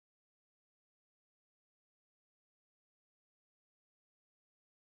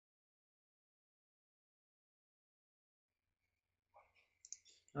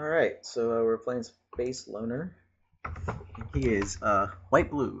Alright, so we're playing Space Loner. He is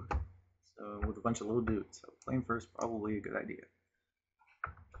white blue, so with a bunch of little dudes. So playing first probably a good idea.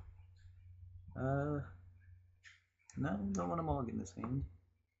 No, don't want to mulligan this hand.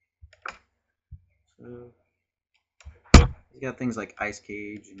 So he's got things like Ice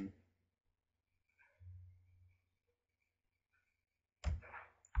Cage and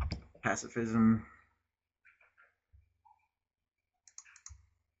Pacifism.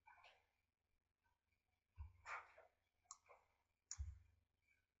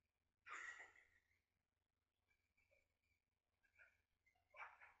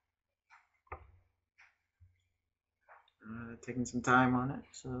 Taking some time on it,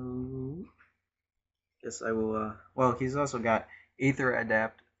 so guess I will. Well, he's also got Aether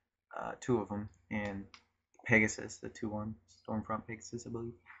Adapt, two of them, and Pegasus, the 2/1 Stormfront Pegasus, I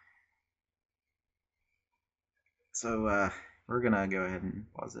believe. So we're gonna go ahead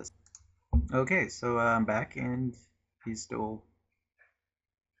and pause this. Okay, so I'm back and he's still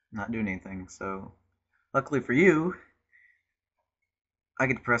not doing anything. So luckily for you, I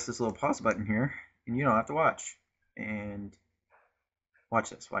get to press this little pause button here and you don't have to watch. And watch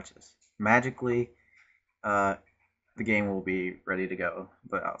this, watch this. Magically, the game will be ready to go,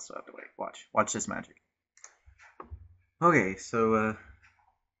 but I'll still have to wait. Watch this magic. Okay, so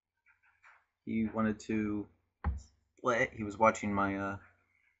he wanted to play. He was watching my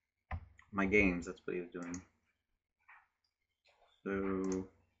games. That's what he was doing. So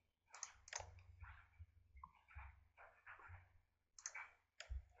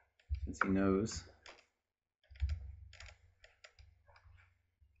since he knows,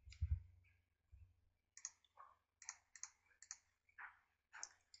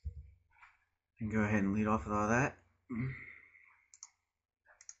 I can go ahead and lead off with all that.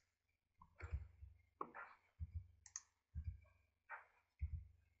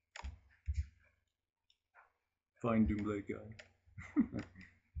 Fine, Doomblade guy.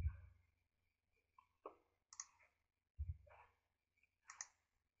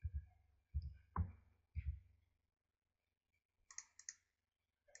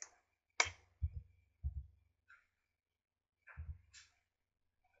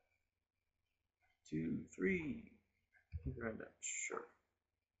 2, 3. Grab that. Sure.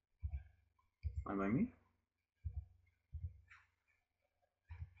 Fine by me.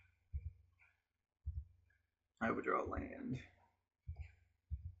 I would draw land.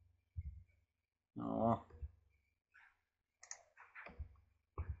 Aw.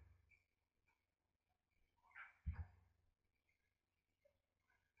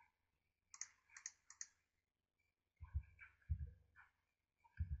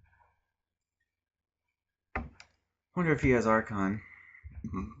 Wonder if he has Archon.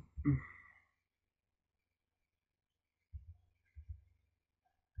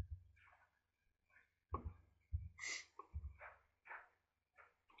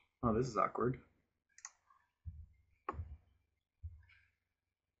 Oh, this is awkward.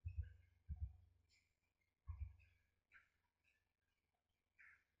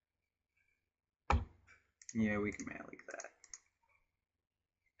 Yeah, we can man like that.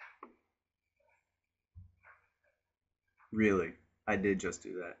 Really? I did just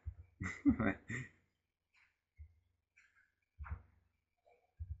do that.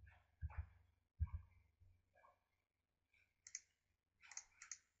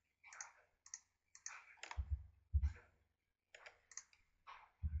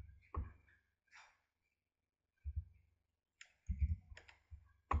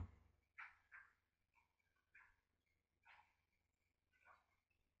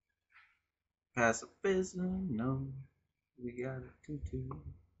 Pacifism, no. We got a 2/2.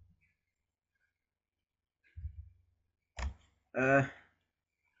 Uh,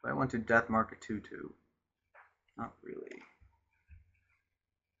 I want to death mark a 2/2. Not really.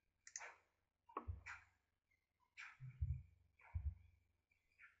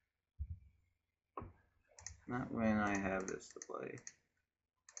 Not when I have this to play.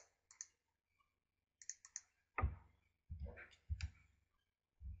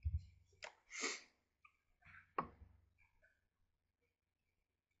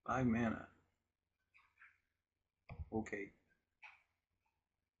 Five mana. Okay.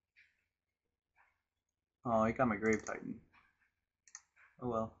 Oh, I got my Grave Titan. Oh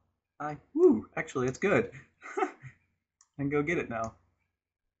well. Woo! Actually, it's good. I can go get it now.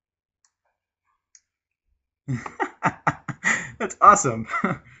 That's awesome.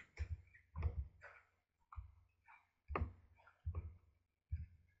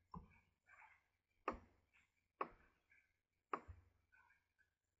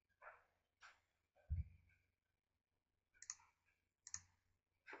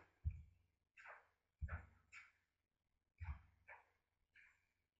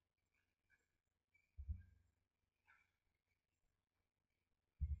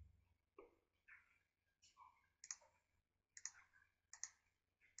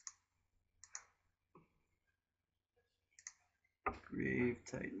 Grave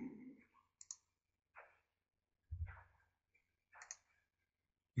Titan.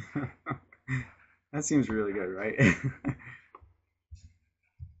 That seems really good, right?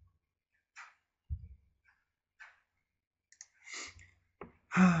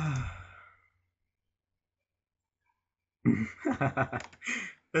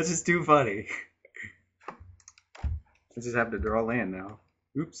 That's just too funny. I just have to draw land now.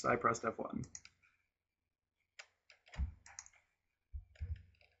 Oops, I pressed F1.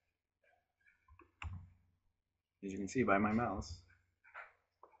 As you can see by my mouse.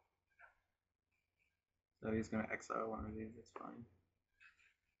 So he's going to exile one of these, that's fine.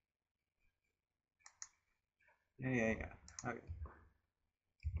 Yeah. Okay.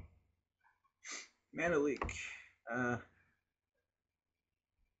 Mana leak. I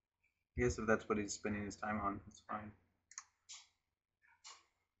guess if that's what he's spending his time on, that's fine.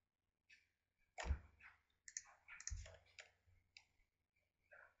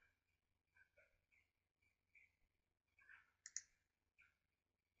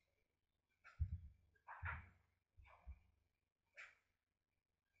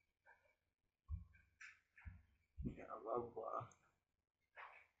 Yeah, blah blah.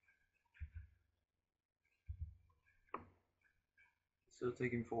 Still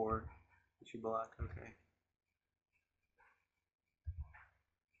taking 4. Did you block? Okay.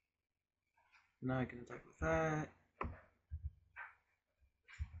 Now I can attack with that.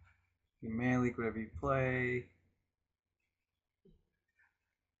 You mana leak whatever you play.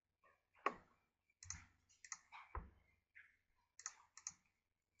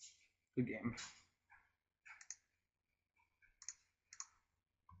 Good game.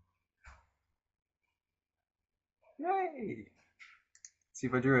 Yay! See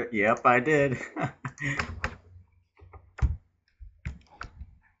if I drew it. Yep, I did.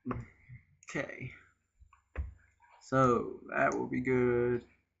 Okay. So that will be good.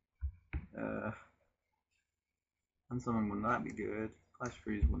 Unsummon will not be good. Clash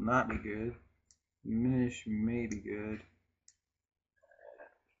Freeze will not be good. Diminish may be good.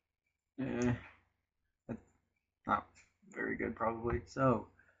 That's not very good probably. So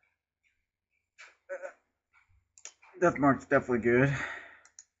Death Mark's definitely good.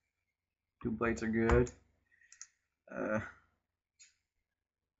 2 Blades are good. I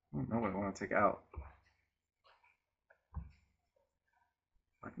don't know what I want to take out.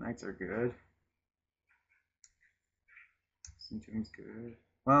 Black Knights are good. Centurion's good.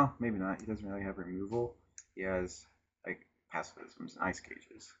 Well, maybe not. He doesn't really have removal. He has like pacifisms and ice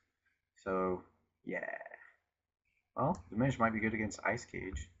cages. So yeah. Well, Diminish might be good against Ice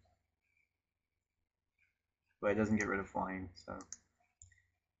Cage. But it doesn't get rid of flying, so.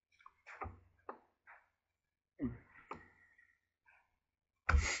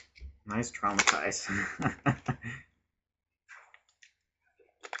 Nice traumatize.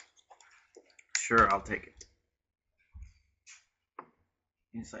 Sure, I'll take it.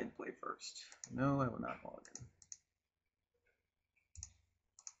 Inside play first. No, I will not log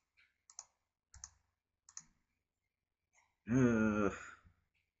in.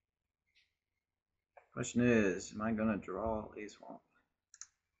 Question is, am I gonna draw a swamp?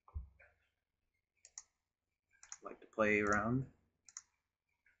 Like to play around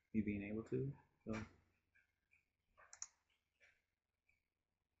me being able to. So.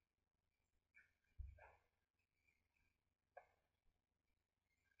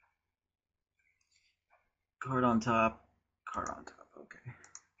 Card on top. Card on top. Okay.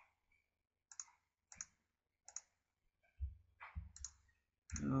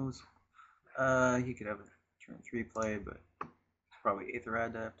 Those. He could have a turn 3 play, but it's probably Aether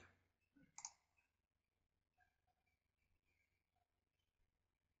Adept.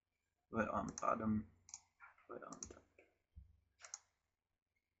 Put on the bottom. Put on the top.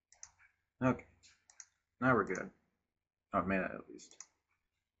 Okay. Now we're good. Oh, mana at least.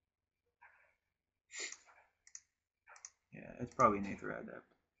 Yeah, it's probably an Aether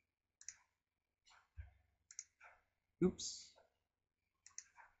Adept. Oops.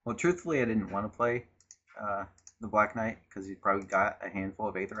 Well, truthfully, I didn't want to play the Black Knight because he probably got a handful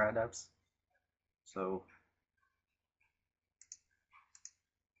of Aether Adepts. So.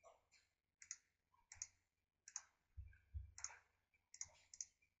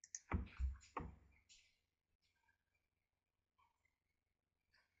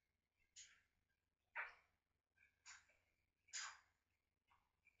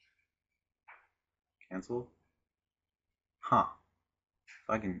 Cancel? Huh.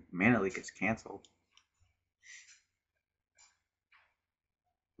 Fucking Mana Leak is canceled.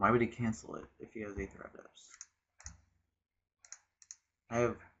 Why would he cancel it if he has Aether Adepts? I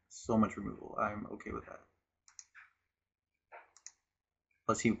have so much removal. I'm okay with that.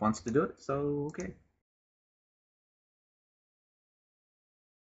 Plus he wants to do it, so okay.